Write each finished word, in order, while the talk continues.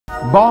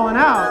Balling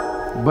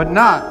out, but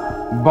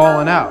not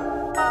balling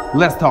out.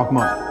 Let's talk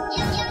money.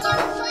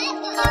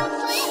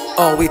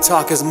 All we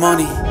talk is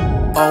money.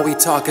 All we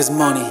talk is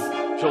money.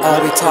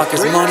 All we talk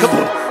is money.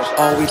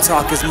 All we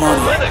talk is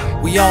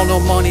money. We all know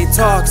money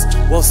talks.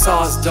 Well,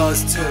 Sos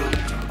does too.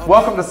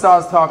 Welcome to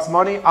Sos Talks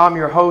Money. I'm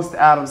your host,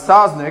 Adam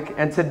Sosnick,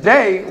 and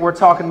today we're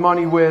talking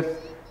money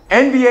with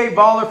NBA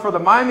baller for the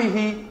Miami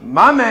Heat,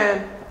 my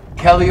man,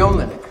 Kelly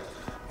Olynyk.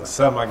 What's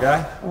up, my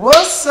guy?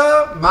 What's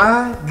up,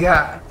 my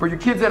guy? For your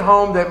kids at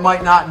home that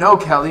might not know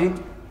Kelly,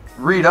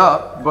 read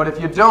up, but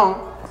if you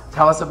don't,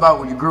 tell us about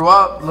when you grew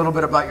up, a little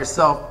bit about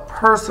yourself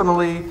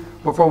personally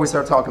before we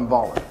start talking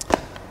balling.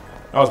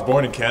 I was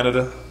born in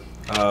Canada.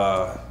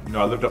 I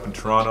lived up in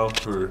Toronto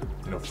for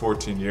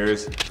 14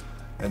 years,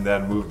 and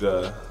then moved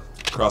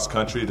cross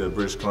country to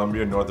British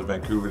Columbia, north of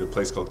Vancouver, to a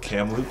place called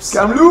Kamloops.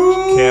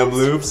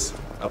 Kamloops,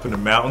 up in the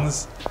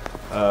mountains.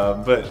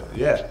 But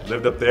yeah,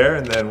 lived up there,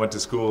 and then went to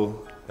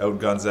school out in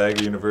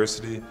Gonzaga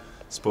University,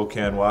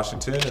 Spokane,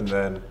 Washington, and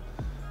then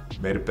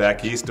made it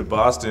back east to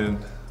Boston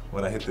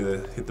when I hit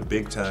the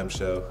big time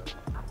show.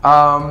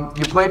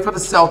 You played for the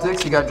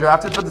Celtics, you got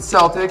drafted for the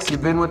Celtics,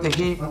 you've been with the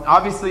Heat.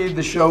 Obviously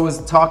the show is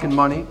talking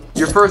money.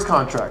 Your first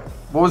contract,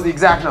 what was the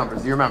exact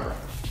numbers, do you remember?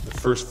 The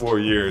first 4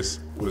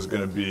 years was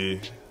gonna be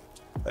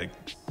like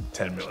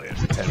 10 million.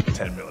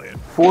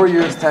 4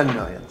 years, 10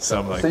 million.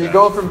 Something like that. So you that.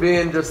 go from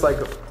being just like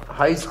a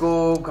high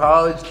school,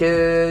 college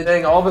kid,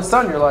 and all of a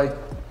sudden you're like,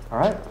 all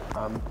right,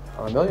 I'm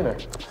a millionaire.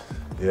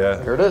 Yeah.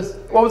 Here it is.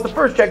 What was the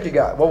first check you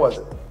got? What was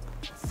it?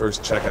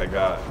 First check I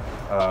got.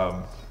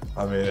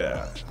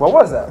 What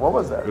was that? What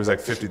was that? It was like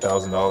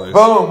 $50,000.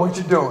 Boom, what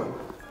you doing?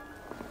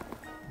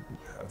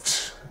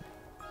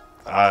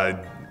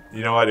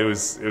 You know what? It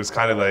was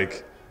kind of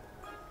like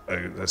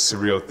a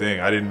surreal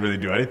thing. I didn't really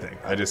do anything.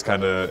 I just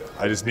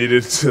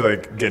needed to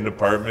like get an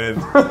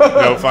apartment,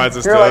 find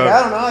some You're stuff. like,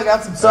 I don't know, I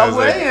got some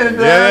Subway and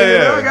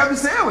I got me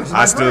sandwiches.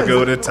 I still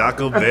go to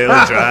Taco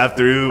Bell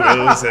drive-through.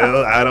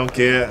 I don't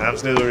care. I'm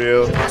still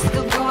real. I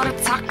still go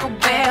to Taco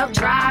Bell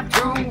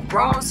drive-through,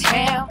 raw as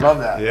hell. Love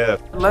that. Yeah.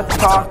 Let's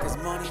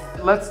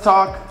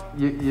talk.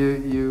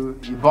 You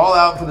ball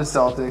out for the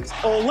Celtics.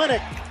 Olynyk,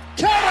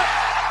 count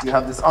it! You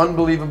have this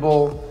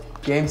unbelievable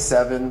Game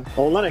 7.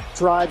 Olynyk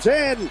drives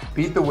in.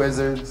 Beat the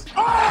Wizards.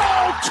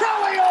 Oh,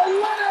 Kelly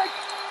Olynyk!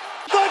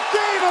 The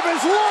game of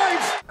his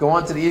life! Go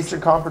on to the Eastern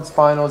Conference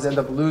Finals, end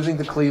up losing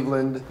to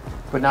Cleveland,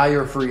 but now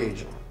you're a free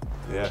agent.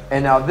 Yeah.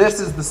 And now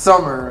this is the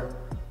summer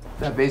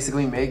that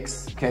basically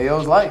makes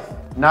KO's life.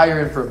 Now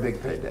you're in for a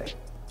big payday.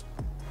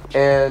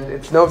 And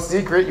it's no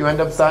secret, you end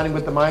up signing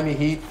with the Miami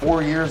Heat,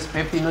 4 years,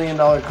 $50 million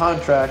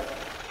contract.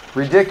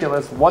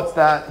 Ridiculous. What's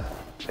that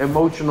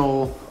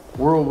emotional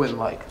whirlwind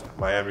like?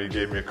 Miami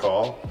gave me a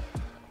call.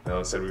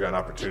 Said we got an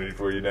opportunity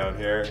for you down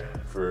here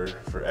for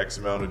X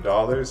amount of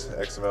dollars,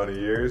 X amount of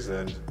years,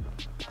 and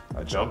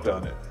I jumped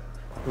on it.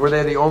 Were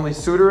they the only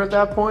suitor at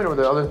that point, or were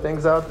there other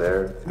things out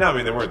there? No, I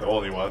mean, they weren't the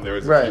only one. There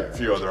was a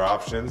few other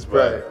options,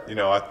 but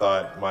I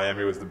thought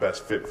Miami was the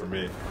best fit for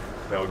me.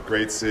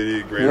 Great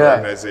city, great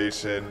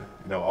organization.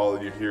 All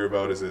you hear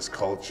about is this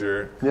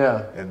culture.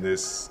 Yeah. And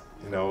this,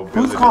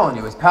 Who's calling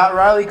you? Is Pat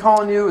Riley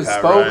calling you? Is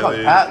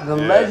the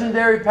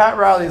legendary Pat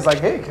Riley is like,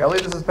 hey, Kelly,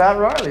 this is Pat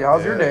Riley.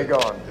 How's your day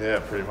going? Yeah,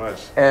 pretty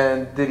much.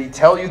 And did he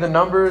tell you the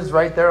numbers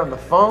right there on the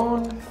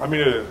phone? I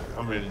mean,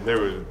 there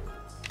was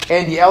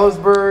Andy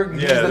Ellisberg,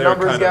 he's the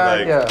numbers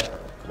guy.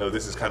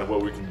 This is kind of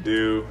what we can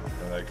do.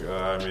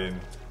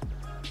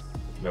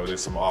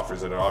 There's some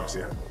offers that are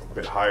obviously a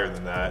bit higher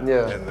than that.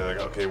 Yeah. And they're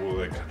like, okay,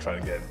 we'll try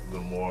to get a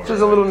little more.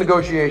 Just a little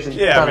negotiation.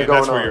 Yeah,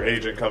 that's where your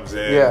agent comes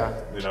in. Yeah.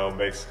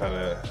 Makes kind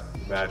of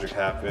magic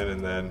happen,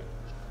 and then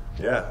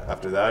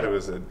after that it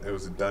was a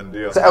done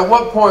deal. So at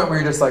what point were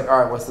you just like, all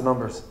right, what's the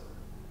numbers?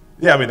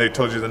 Yeah, they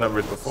told you the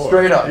numbers before.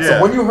 Straight up. Yeah.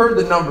 So when you heard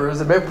the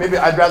numbers, and maybe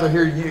I'd rather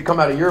hear you come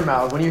out of your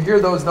mouth. When you hear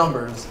those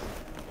numbers,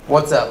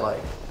 what's that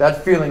like?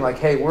 That feeling like,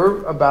 hey,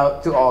 we're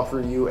about to offer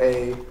you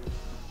a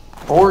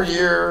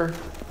 4-year,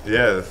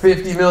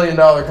 $50 million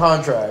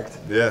contract.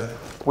 Yeah.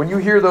 When you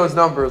hear those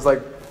numbers,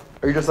 like,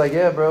 are you just like,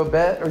 yeah, bro,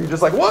 bet? Or are you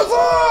just like, what's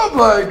up?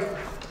 Like.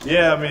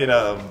 Yeah,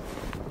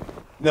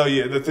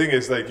 the thing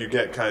is, like, you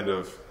get kind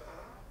of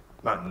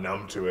not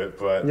numb to it,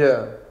 but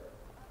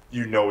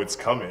it's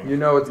coming. You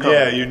know it's coming.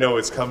 Yeah, you know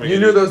it's coming. You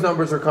knew those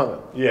numbers are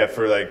coming. Yeah,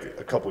 for like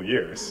a couple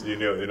years. You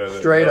know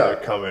Straight up.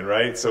 they're coming,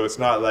 right? So it's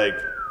not like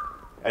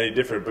any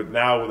different. But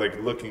now, like,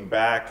 looking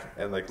back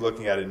and like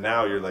looking at it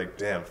now, you're like,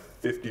 damn,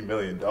 $50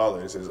 million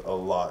is a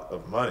lot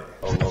of money.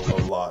 A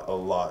lot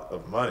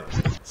of money.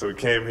 So we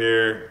came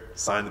here,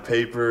 signed the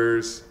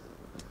papers,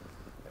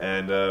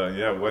 and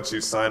once you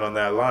sign on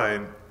that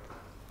line,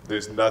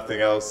 there's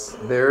nothing else.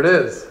 There it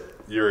is.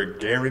 You're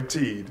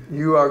guaranteed.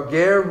 You are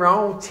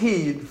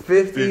guaranteed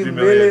 $50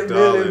 million.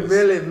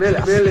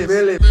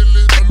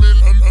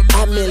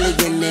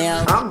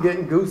 I'm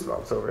getting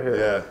goosebumps over here.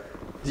 Yeah.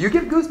 Do you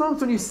get goosebumps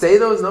when you say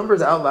those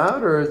numbers out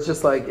loud, or it's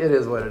just like, it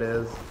is what it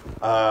is?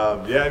 I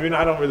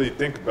don't really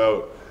think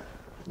about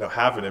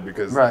having it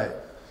because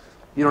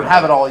You don't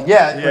have it all yet,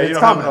 Yeah, but you it's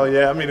don't coming. have it all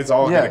yet. I mean, it's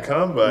all going to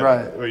come, but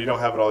right. you don't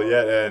have it all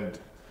yet. And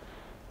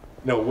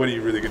what are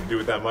you really going to do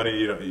with that money?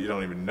 You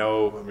don't even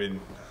know. I mean,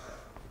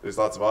 there's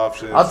lots of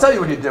options. I'll tell you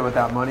what you did with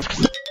that money.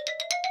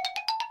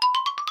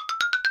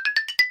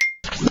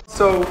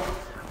 So,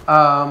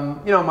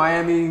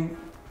 Miami.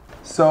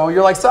 So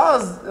you're like,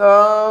 Sos,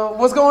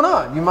 what's going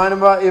on? You mind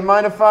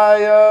if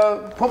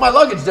I put my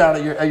luggage down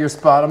at your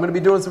spot? I'm going to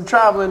be doing some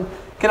traveling.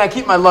 Can I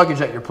keep my luggage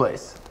at your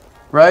place?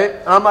 Right?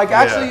 And I'm like,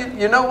 actually,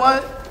 you know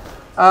what?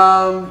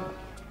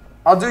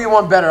 I'll do you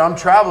one better. I'm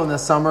traveling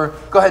this summer.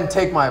 Go ahead and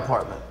take my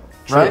apartment.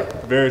 True. Right?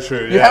 Very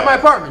true. You had my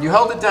apartment. You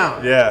held it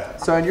down. Yeah.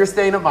 So and you're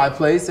staying at my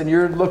place and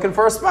you're looking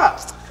for a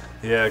spot.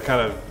 Yeah,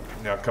 kind of,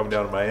 coming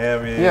down to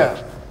Miami.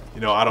 Yeah.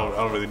 I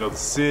don't really know the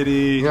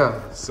city.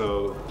 Yeah.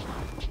 So,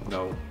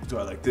 do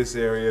I like this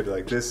area? Do I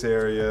like this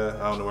area?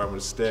 I don't know where I'm going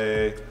to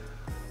stay.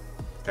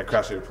 Can I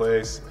crash at your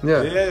place?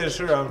 Yeah. Yeah,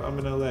 sure. I'm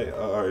in LA.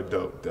 All right,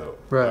 dope.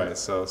 Right. All right,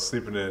 so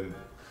sleeping in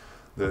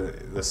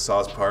the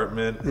Sos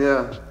apartment.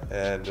 Yeah.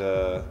 And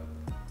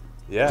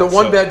yeah. It's a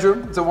one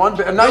bedroom. It's a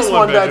nice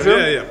one bedroom.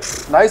 Yeah.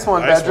 Nice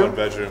one Nice bedroom. one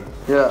bedroom.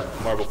 Yeah.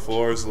 Marble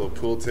floors, a little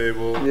pool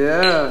table.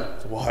 Yeah.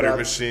 Water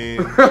machine.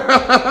 He's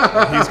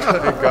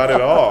got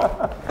it all.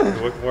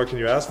 What more can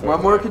you ask for?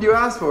 What more could you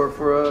ask for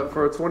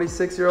a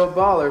 26-year-old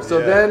baller? So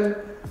Yeah. then,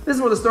 this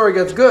is where the story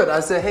gets good. I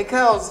said, hey,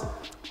 Kels,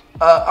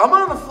 I'm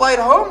on the flight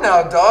home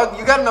now, dog.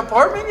 You got an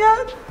apartment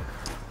yet?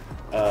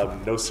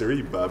 No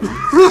siree, Bobby.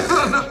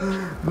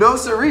 No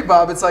siree,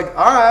 Bob. It's like,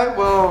 all right,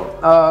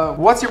 well,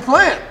 what's your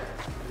plan?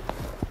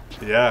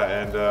 Yeah,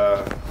 and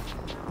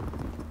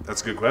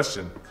that's a good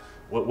question.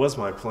 What was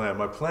my plan?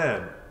 My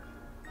plan,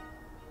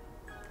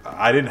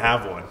 I didn't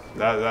have one.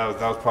 That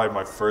was probably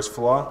my first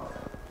flaw.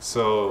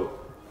 So,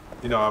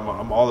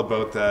 I'm all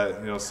about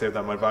that. Save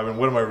that money. But I mean,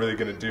 what am I really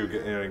gonna do?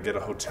 Get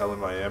a hotel in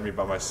Miami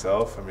by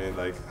myself? I mean,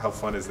 like, how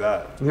fun is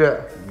that?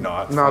 Yeah.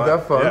 Not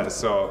that fun. Yeah.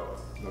 So,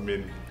 I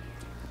mean,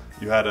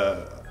 you had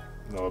a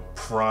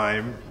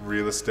prime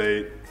real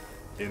estate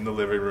in the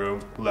living room,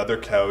 leather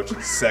couch,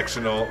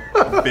 sectional,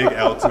 a big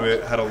L to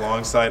it, had a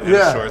long side and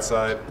a short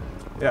side.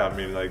 Yeah, I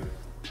mean, like,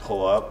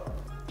 pull up.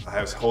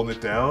 I was holding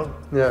it down.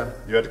 Yeah.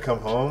 You had to come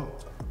home.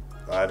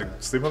 I had to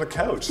sleep on the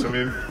couch. I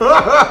mean,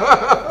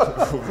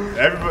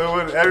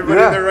 everybody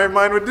in their right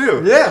mind would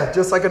do. Yeah,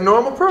 just like a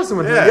normal person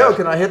would do. Yeah. Yo,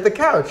 can I hit the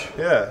couch?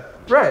 Yeah.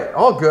 Right,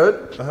 all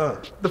good. Uh-huh.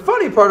 The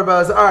funny part about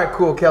it is, all right,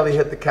 cool, Kelly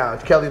hit the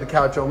couch. Kelly the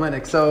Couch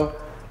Olynyk. So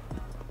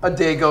a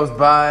day goes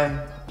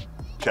by.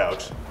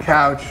 Couch.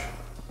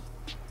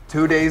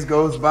 2 days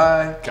goes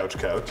by. Couch.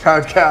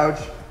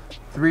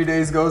 3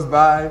 days goes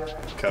by.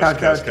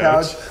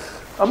 Couch.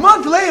 A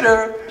month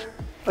later,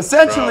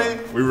 essentially,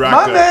 Bro, we racked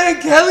my up.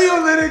 man Kelly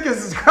Olynyk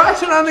is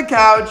crashing on the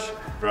couch.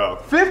 Bro.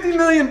 $50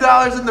 million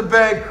in the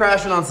bag,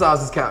 crashing on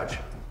Sos's couch.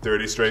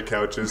 30 straight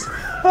couches,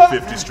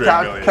 50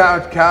 straight million.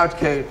 Couch,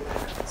 Kate.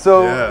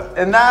 So,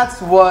 and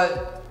that's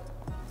what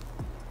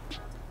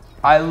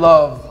I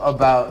love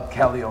about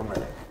Kelly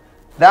Olynyk.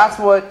 That's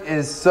what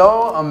is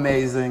so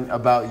amazing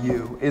about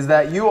you, is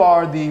that you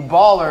are the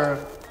baller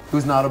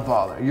who's not a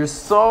baller. You're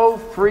so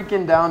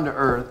freaking down to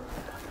earth.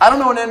 I don't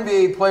know an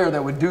NBA player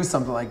that would do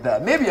something like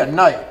that. Maybe a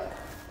night.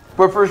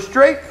 But for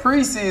straight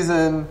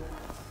preseason,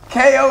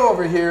 KO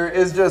over here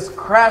is just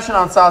crashing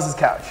on Sos's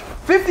couch.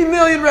 50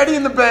 million ready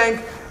in the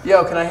bank.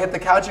 Yo, can I hit the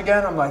couch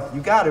again? I'm like, you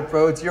got it,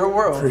 bro. It's your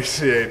world.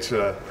 Appreciate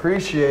you.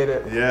 Appreciate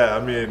it. Yeah, I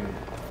mean,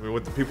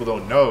 what the people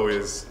don't know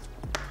is,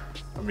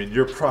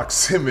 your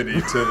proximity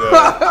to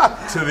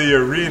the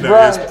arena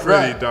is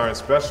pretty darn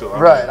special.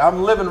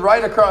 I'm living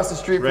right across the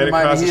street from the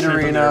Miami Heat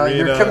arena.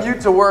 Your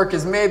commute to work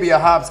is maybe a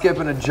hop, skip,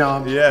 and a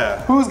jump.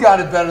 Yeah. Who's got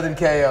it better than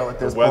KO at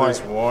this point? The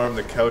weather's warm.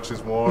 The couch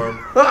is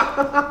warm.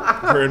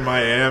 We're in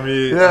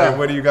Miami. Yeah. I mean,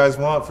 what do you guys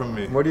want from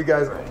me? What do you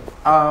guys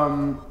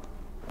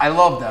I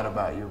love that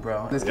about you,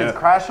 bro. This kid's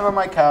crashing on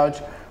my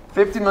couch.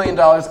 $50 million.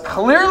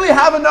 Clearly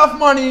have enough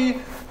money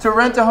to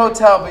rent a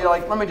hotel, but you're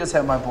like, let me just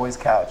hit my boy's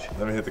couch.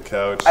 Let me hit the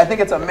couch. I think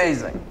it's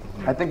amazing.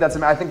 Mm-hmm.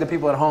 I think the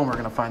people at home are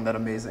gonna find that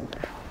amazing.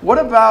 What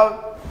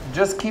about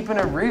just keeping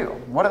it real?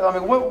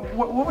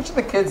 What should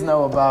the kids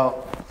know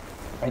about?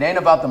 It ain't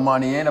about the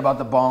money, it ain't about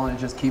the balling,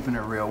 it's just keeping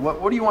it real.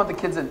 What do you want the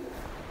kids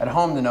at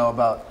home to know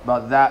about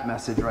that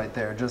message right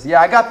there? Just,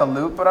 I got the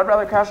loot, but I'd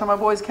rather crash on my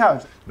boy's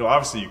couch. No,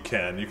 obviously you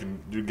can. You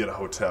can get a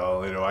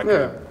hotel. I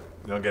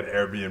could get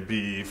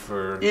Airbnb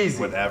for easy.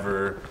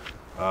 Whatever.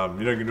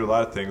 You can do a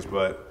lot of things,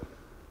 but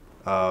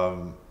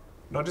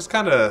just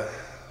kind of.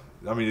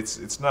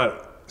 It's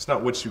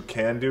not what you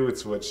can do;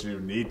 it's what you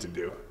need to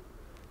do.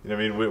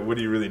 What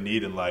do you really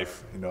need in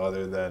life?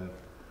 Other than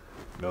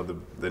the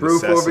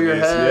roof over your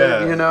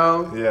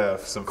head.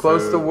 Some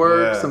close food, to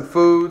work, some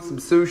food, some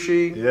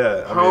sushi.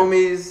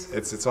 Homies.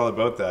 It's all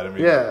about that.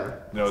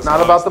 It's not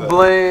about the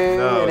bling.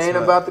 No, it ain't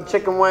about the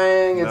chicken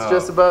wing. It's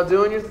just about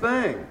doing your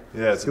thing.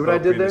 Yeah, it's see what I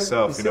did there?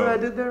 Yourself, you see what I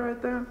did there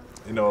right there?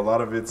 A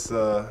lot of it's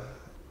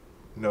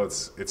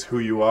it's who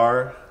you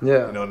are.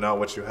 Yeah. Not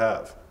what you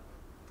have.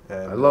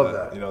 And I love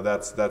that.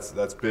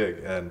 That's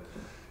big. And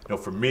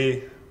for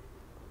me,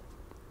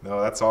 No,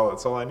 that's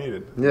all I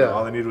needed. Yeah.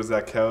 All I needed was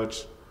that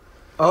couch.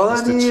 All I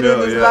Just to need in chill,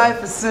 this yeah.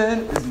 life is sin,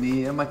 is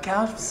me and my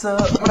couch. What's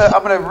up?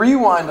 I'm gonna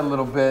rewind a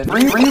little bit.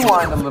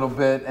 Rewind a little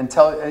bit and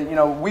tell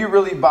we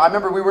really. I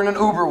remember we were in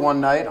an Uber one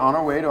night on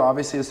our way to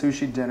obviously a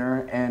sushi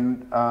dinner,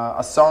 and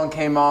a song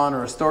came on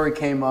or a story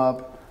came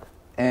up,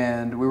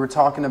 and we were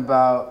talking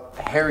about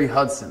Harry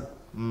Hudson,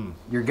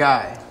 your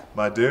guy.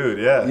 My dude,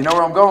 yeah. You know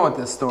where I'm going with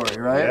this story,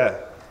 right? Yeah.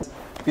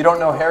 If you don't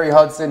know Harry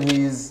Hudson,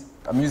 he's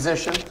a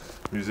musician.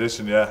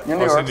 Musician, yeah. You're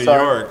I was in New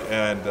sorry. York,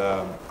 and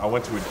I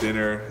went to a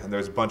dinner, and there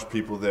was a bunch of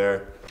people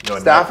there.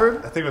 Stafford?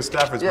 I think it was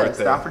Stafford's Yeah,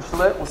 birthday. Stafford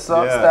Schlitt. What's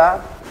up,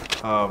 Yeah.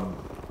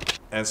 Staff?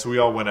 And so we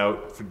all went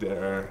out for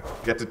dinner,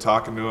 get to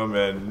talking to him,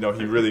 and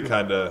he really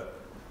kind of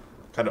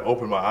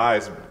opened my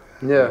eyes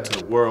Yeah. to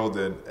the world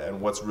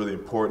and what's really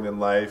important in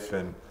life.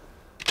 And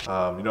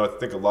I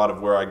think a lot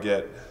of where I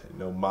get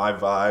my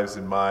vibes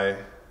and my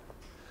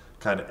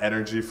kind of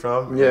energy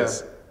from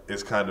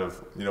is kind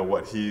of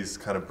what he's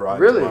kind of brought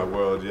Really? into my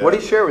world. Yeah. What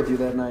did he share with you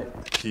that night?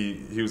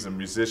 He was a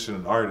musician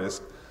and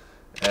artist,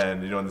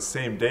 and in the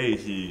same day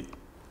he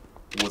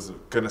was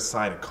gonna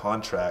sign a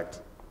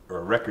contract or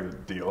a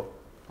record deal.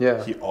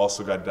 Yeah. He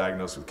also got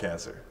diagnosed with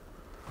cancer.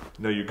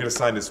 You're gonna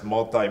sign this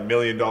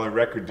multi-million-dollar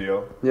record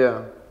deal.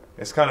 Yeah.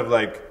 It's kind of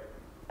like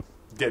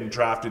getting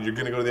drafted. You're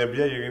gonna go to the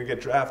NBA. You're gonna get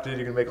drafted.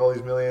 You're gonna make all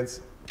these millions.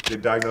 They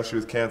diagnose you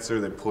with cancer.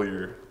 They pull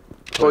your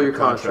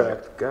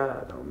contract.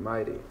 God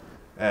Almighty.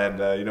 And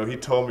he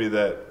told me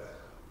that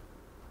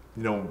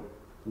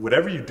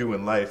whatever you do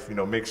in life,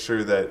 make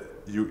sure that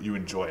you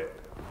enjoy it.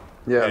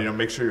 Yeah. And,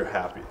 make sure you're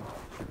happy.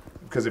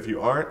 Because if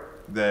you aren't,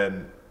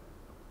 then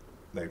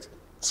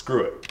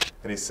screw it.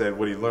 And he said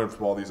what he learned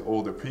from all these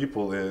older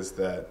people is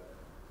that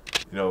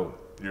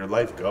your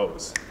life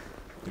goes.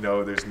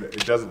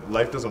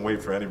 Life doesn't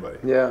wait for anybody.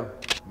 Yeah.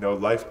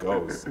 Life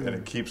goes and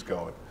it keeps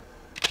going.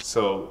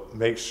 So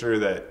make sure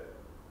that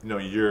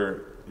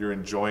you're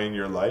enjoying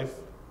your life,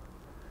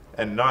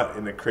 and not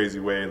in a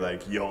crazy way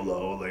like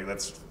YOLO, like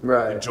let's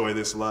enjoy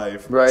this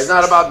life. Right. It's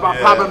not about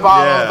popping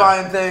bottles,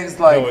 buying things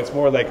like. No, it's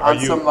more like on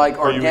some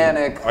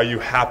organic. Are you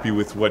happy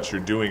with what you're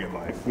doing in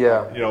life?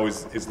 Yeah.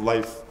 Is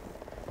life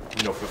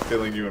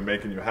fulfilling you and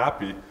making you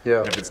happy?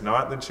 Yeah. If it's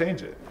not, then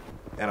change it.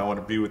 And I want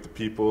to be with the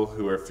people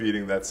who are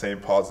feeding that same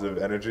positive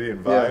energy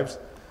and vibes,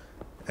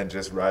 and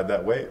just ride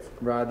that wave.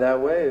 Ride that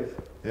wave.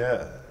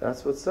 Yeah.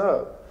 That's what's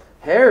up.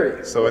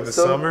 Harry. So in the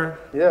summer,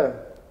 yeah.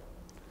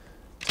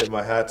 tip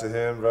my hat to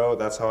him, bro.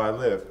 That's how I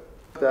live.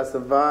 That's the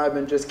vibe,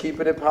 and just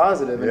keeping it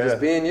positive and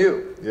just being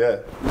you.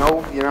 Yeah.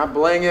 No, you're not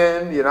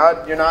blinging. You're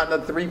not in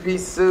a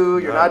three-piece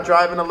suit. You're not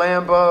driving a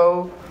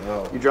Lambo.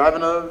 No. You're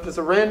driving just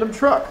a random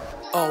truck.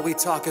 All we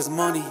talk is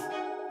money.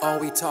 All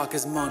we talk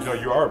is money.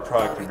 You are a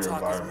product of your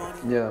environment.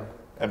 Yeah.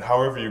 And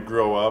however you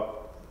grow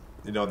up,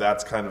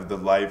 that's kind of the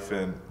life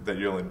that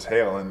you'll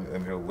entail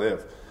and you'll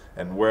live.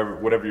 And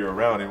whatever you're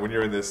around. And when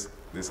you're in this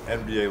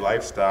NBA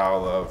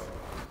lifestyle of,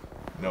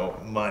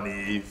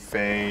 money,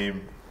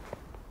 fame,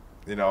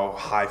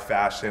 high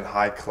fashion,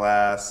 high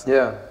class,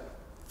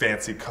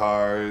 fancy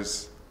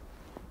cars,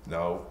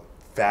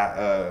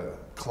 fat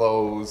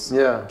clothes,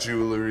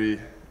 jewelry,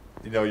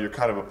 you're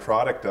kind of a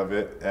product of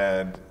it.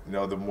 And,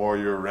 the more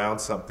you're around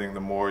something,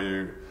 the more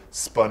you're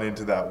spun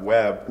into that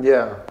web.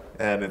 Yeah.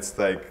 And it's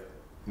like,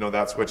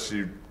 that's what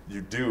you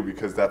do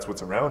because that's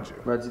what's around you.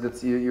 Right,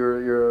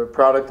 you're a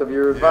product of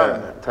your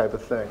environment type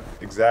of thing.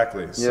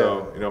 Exactly.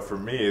 So, for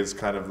me, it's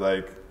kind of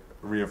like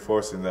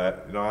reinforcing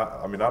that,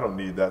 I don't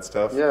need that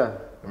stuff. Yeah.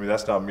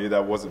 That's not me.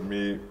 That wasn't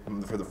me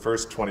for the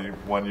first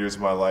 21 years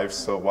of my life.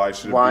 So why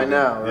should it be? Why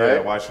now, right? Yeah,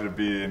 why should it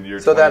be in year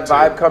 22? So that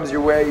vibe comes your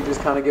way, you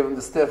just kind of give them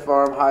the stiff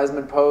arm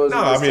Heisman pose? No,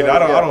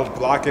 I don't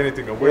block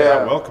anything away.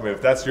 I welcome it.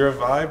 If that's your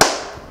vibe.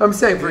 I'm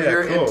saying for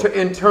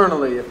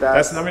internally, if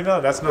that's not my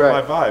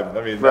vibe.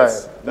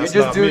 That's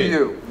you just do me.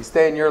 You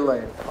stay in your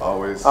lane.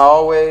 Always.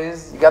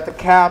 You got the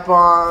cap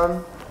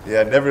on.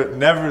 Yeah,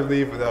 never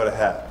leave without a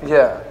hat.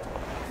 Yeah.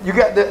 You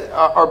got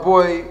our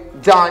boy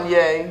Don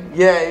Ye,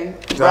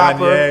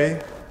 rapper.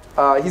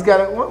 He's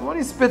got what do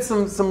you spit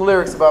some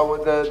lyrics about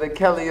with the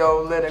Kelly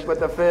Olynyk with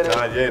the fit?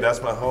 Don Ye,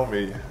 that's my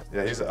homie.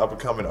 Yeah, he's an up and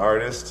coming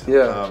artist.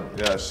 Yeah.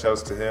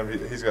 Shouts to him.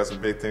 He's got some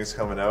big things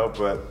coming out,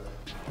 but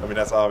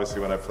that's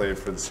obviously when I played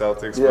for the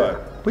Celtics. Yeah.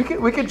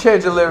 But we could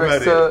change the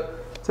lyrics to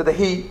the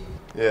Heat.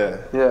 Yeah.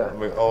 Yeah.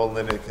 I'm an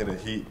Olynyk in a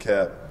Heat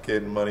cap,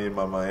 getting money in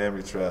my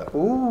Miami trap.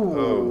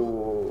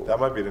 Ooh. That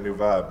might be the new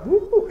vibe.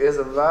 Ooh, it's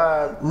a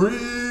vibe.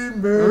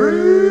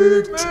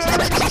 Remix.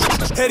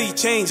 Petty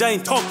change, I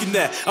ain't talking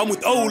that. I'm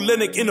with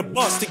Olynyk in a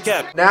Boston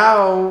cap.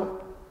 Now,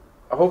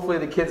 hopefully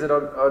the kids that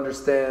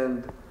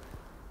understand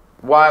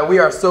why we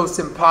are so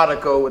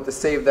simpatico with the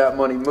Save That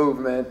Money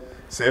movement.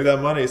 Save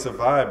that money, it's a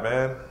vibe,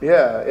 man.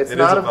 Yeah, it's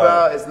not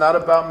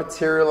about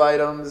material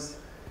items.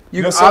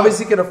 You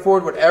obviously can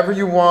afford whatever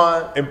you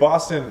want. In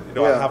Boston,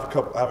 I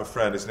have a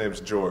friend. His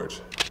name's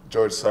George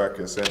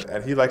Sarkis,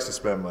 and he likes to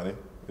spend money.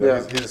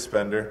 He's a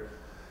spender,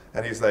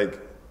 and he's like,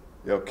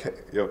 yo,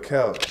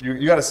 Kel,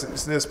 you gotta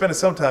spend it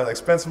sometime. Like,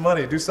 spend some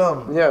money, do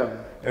something. Yeah.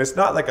 And it's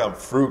not like I'm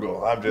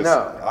frugal. I'm just,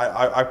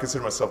 I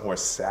consider myself more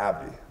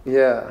savvy.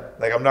 Yeah.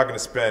 Like, I'm not gonna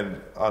spend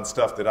on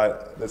stuff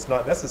that's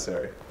not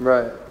necessary.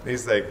 Right. And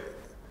he's like,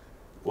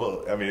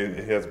 well, I mean,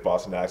 he has a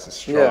Boston accent,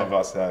 strong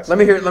Boston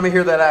accent. Let me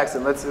hear that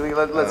accent. Let's hear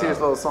a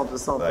little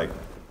something.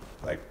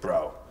 Like,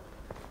 bro,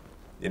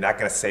 you're not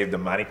gonna save the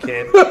money,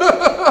 kid.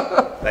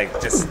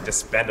 Like, just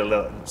spend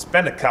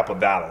a couple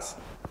dollars,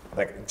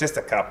 like just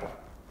a couple.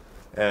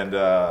 And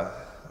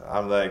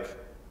I'm like,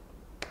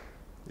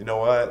 you know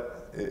what?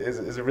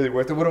 Is it really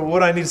worth it? What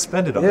do I need to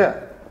spend it on?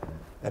 Yeah.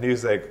 And he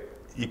was like,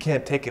 you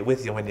can't take it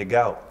with you when you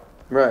go.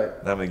 Right.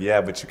 And I'm like, yeah,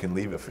 but you can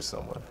leave it for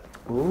someone.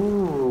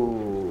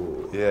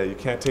 Ooh. Yeah, you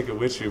can't take it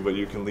with you, but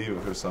you can leave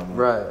it for someone.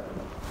 Right.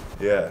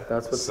 Yeah.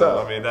 That's what's so,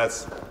 up. I mean,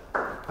 that's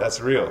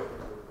real.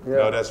 Yeah. You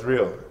know, that's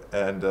real.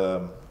 And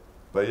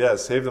but yeah,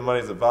 save the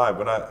money is the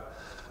vibe.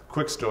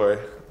 Quick story.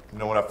 You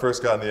know, when I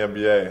first got in the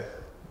NBA,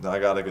 I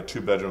got like a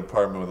 2-bedroom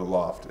apartment with a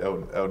loft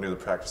out near the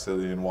practice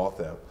facility in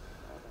Waltham,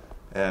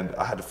 and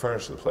I had to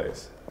furnish the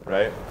place,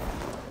 right?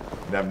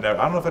 And I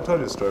don't know if I told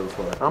you this story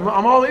before. I'm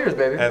all ears,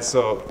 baby. And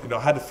so, you know,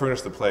 I had to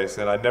furnish the place,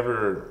 and I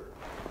never,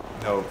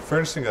 you know,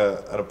 furnishing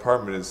an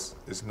apartment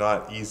is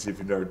not easy if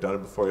you've never done it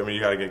before. I mean,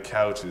 you got to get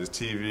couches,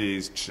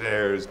 TVs,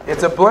 chairs.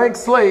 It's a blank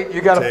slate.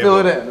 You got to fill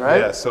it in,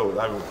 right? Yeah. So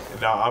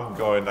I'm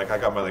going, like, I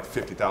got my like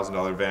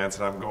 $50,000 advance,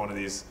 and I'm going to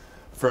these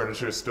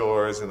furniture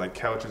stores, and like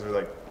couches are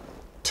like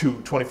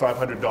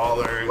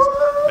 $2,500.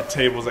 A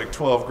table's like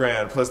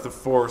 $12,000 plus the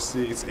 4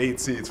 seats, 8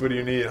 seats. What do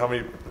you need? How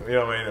many? You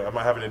know, I mean, am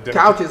I having a dinner?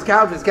 Couches. Which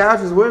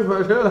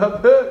one should I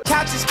pick?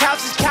 Couches.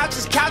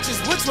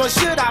 Which one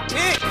should I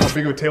pick? How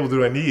big of a table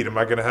do I need? Am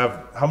I gonna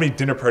have? How many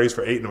dinner parties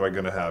for 8 am I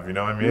gonna have? You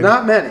know what I mean?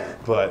 Not many.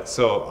 But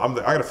so I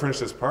gotta furnish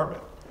this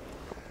apartment,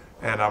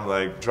 and I'm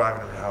like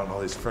driving around all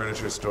these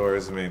furniture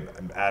stores. I mean,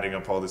 I'm adding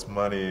up all this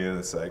money, and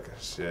it's like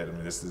shit. I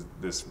mean, this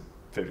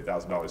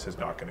 $50,000 is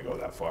not gonna go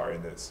that far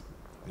in this,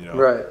 you know.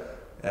 Right.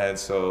 And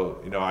so,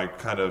 you know, I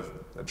kind of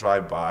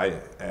drive by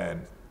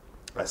and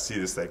I see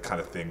this like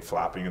kind of thing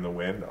flapping in the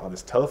wind on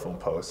this telephone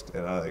post,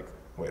 and I like,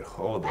 wait,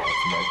 hold on, can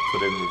I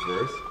put it in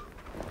reverse?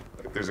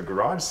 Like, there's a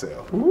garage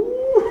sale.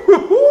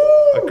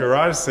 A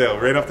garage sale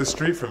right up the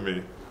street from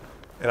me.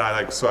 And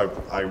I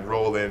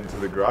roll into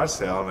the garage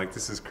sale. I'm like,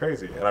 this is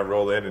crazy. And I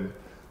roll in, and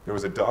there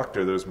was a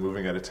doctor that was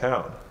moving out of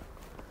town.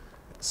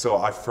 So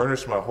I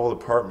furnished my whole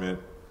apartment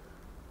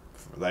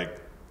for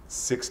like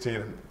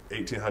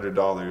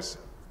 $1,800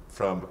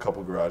 from a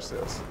couple garage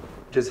sales.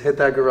 Just hit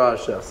that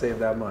garage sale, save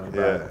that money.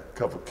 Bro. Yeah, a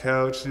couple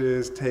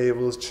couches,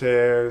 tables,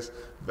 chairs,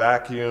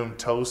 vacuum,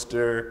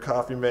 toaster,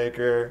 coffee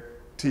maker,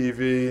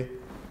 TV,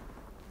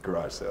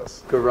 garage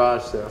sales.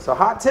 Garage sale. So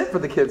hot tip for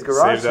the kids,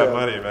 garage sale. Save that sale.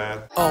 money,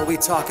 man. All we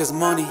talk is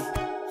money.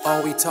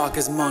 All we talk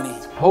is money.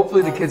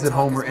 Hopefully the kids at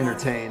home are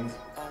entertained.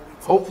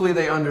 Hopefully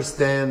they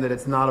understand that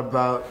it's not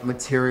about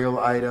material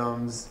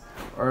items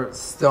or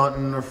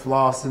stunting or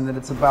flossing, that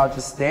it's about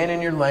just staying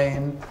in your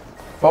lane,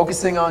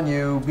 focusing on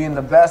you, being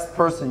the best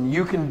person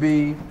you can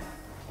be,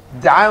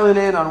 dialing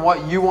in on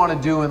what you want to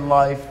do in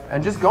life,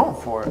 and just going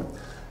for it.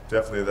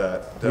 Definitely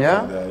that.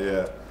 Definitely that,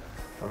 yeah.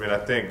 I mean, I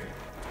think,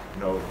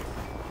 you know,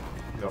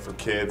 for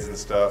kids and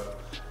stuff,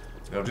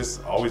 you know,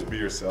 just always be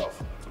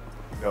yourself.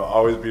 You know,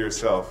 always be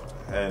yourself.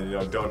 And, you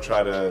know, don't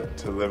try to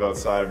live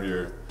outside of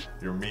your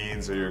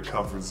means or your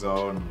comfort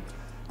zone.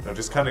 You know,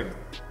 just kind of, you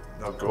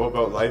know, go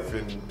about life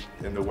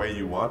in the way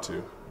you want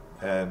to.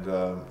 And,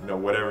 you know,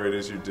 whatever it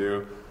is you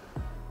do,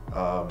 you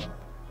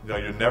know,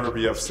 you'll never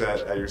be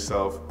upset at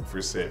yourself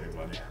for saving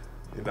money.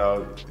 You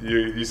know,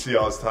 you see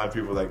all this time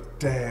people like,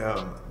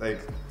 damn, like,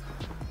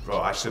 bro,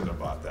 I shouldn't have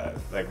bought that.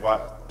 Like,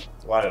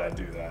 why did I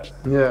do that?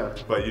 Yeah.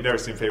 But you never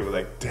seen people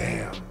like,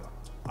 damn,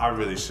 I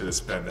really should have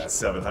spent that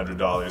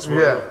 $700.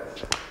 Yeah.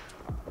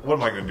 What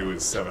am I going to do with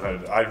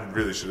 $700? I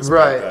really should have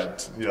spent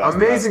that. You know,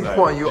 amazing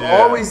point. You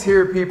always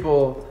hear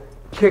people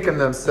kicking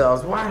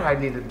themselves. Why did I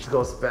need to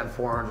go spend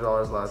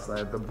 $400 last night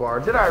at the bar?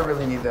 Did I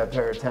really need that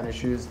pair of tennis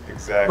shoes?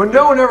 Exactly. But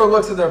no one ever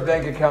looks at their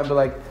bank account and be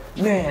like,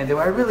 man, do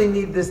I really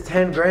need this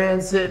 10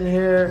 grand sitting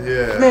here?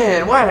 Yeah.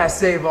 Man, why did I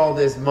save all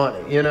this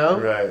money, you know?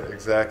 Right,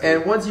 exactly.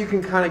 And once you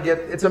can kind of get,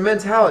 it's a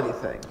mentality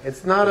thing.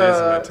 It's not it is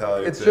a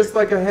mentality it's thing. Just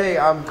like a, hey,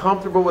 I'm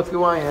comfortable with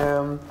who I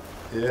am.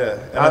 Yeah.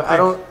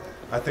 And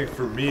I think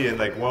for me, in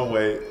like one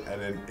way,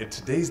 and in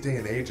today's day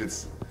and age,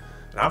 it's,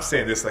 and I'm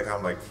saying this like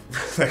I'm like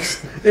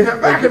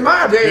back in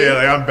my day. Yeah,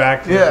 like I'm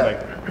back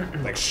to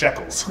like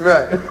shekels.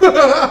 Right. You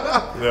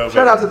know,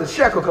 Shout out to the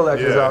shekel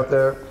collectors out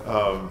there.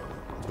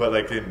 But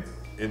like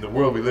in the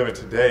world we live in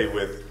today,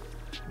 with,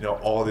 you know,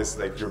 all this,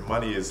 like, your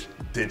money is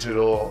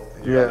digital.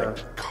 You got,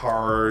 like,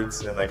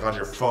 cards and like on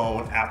your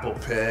phone, Apple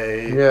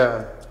Pay.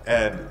 Yeah.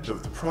 And the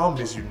problem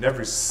is you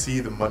never see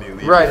the money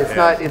leave. Right, your it's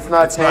hand.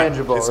 not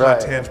tangible. It's not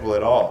tangible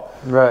at all.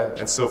 Right.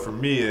 And so for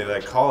me, in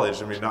like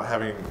college, I mean, not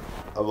having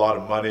a lot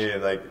of money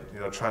and, like, you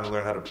know, trying to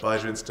learn how to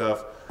budget and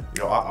stuff,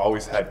 you know, I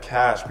always had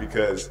cash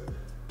because,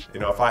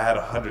 you know, if I had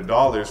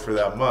 $100 for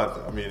that month,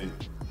 I mean,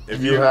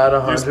 If you had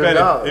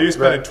 $100. If you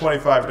spending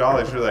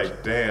 $25, you're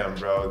like, damn,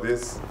 bro,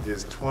 this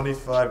is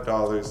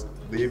 $25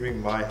 leaving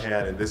my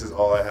hand, and this is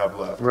all I have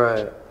left.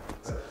 Right.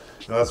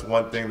 You know, that's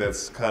one thing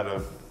that's kind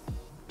of,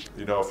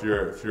 you know, if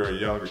you're a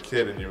younger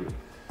kid and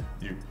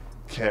you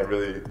can't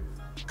really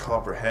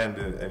comprehend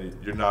and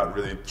you're not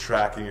really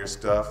tracking your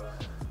stuff,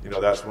 you know,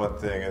 that's one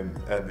thing.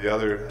 And the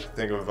other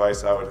thing of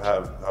advice I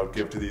would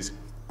give to these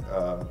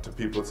to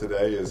people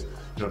today is,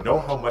 you know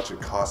how much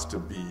it costs to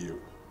be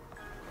you.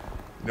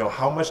 You know,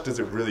 how much does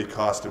it really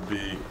cost to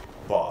be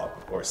Bob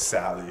or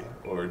Sally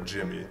or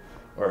Jimmy,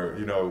 or,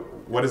 you know,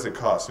 what does it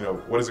cost? You know,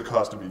 what does it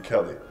cost to be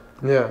Kelly?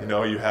 Yeah. You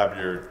know, you have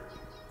your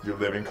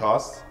living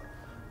costs,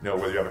 you know,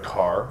 whether you have a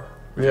car,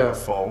 whether you have a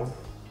phone,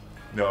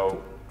 you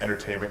know,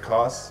 entertainment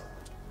costs,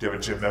 do you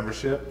have a gym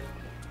membership?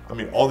 I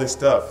mean, all this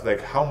stuff, like,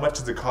 how much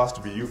does it cost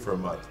to be you for a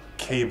month?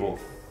 Cable,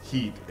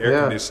 heat,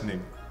 air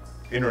conditioning,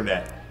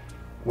 internet,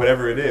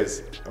 whatever it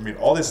is. I mean,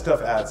 all this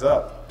stuff adds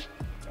up.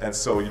 And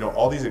so, you know,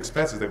 all these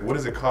expenses, like, what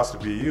does it cost to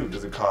be you?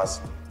 Does it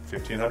cost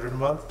 $1,500 a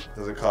month?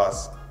 Does it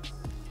cost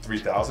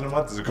 $3,000 a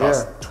month? Does it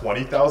cost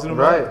 $20,000 a month?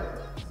 Right.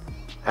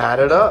 Add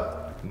it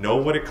up. Know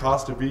what it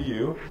costs to be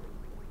you,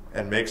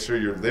 and make sure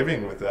you're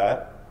living with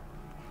that.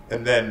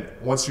 And then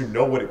once you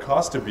know what it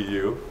costs to be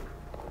you,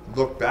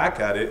 look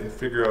back at it and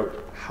figure out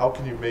how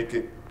can you make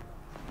it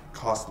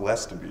cost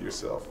less to be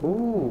yourself.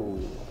 Ooh.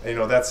 And, you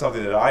know, that's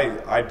something that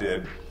I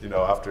did, you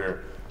know,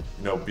 after,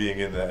 you know, being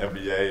in the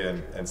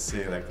NBA and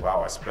seeing, like,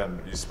 wow,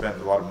 you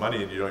spend a lot of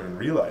money and you don't even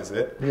realize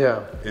it.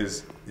 Yeah.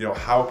 Is, you know,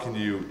 how can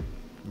you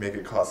make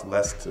it cost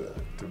less to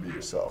be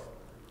yourself?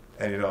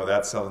 And, you know,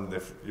 that's something,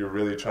 if you're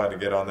really trying to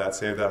get on that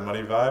save that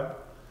money vibe,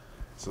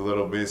 it's a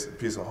little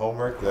piece of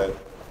homework that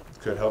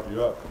could help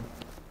you out.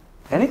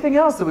 Anything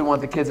else that we want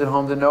the kids at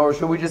home to know, or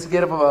should we just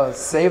get them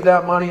save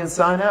that money and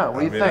sign out? What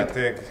do you think? I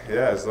think,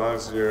 yeah, as long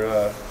as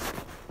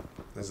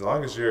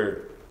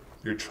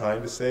you're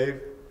trying to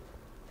save,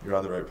 you're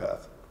on the right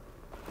path.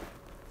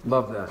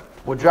 Love that.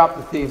 We'll drop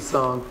the theme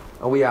song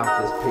and we out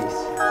this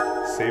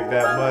piece. Save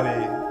that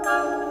money,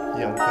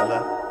 young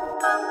fella.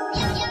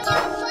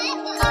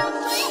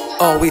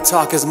 All we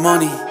talk is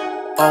money.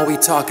 All we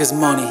talk is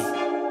money.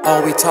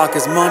 All we talk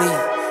is money.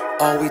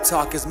 All we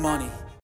talk is money.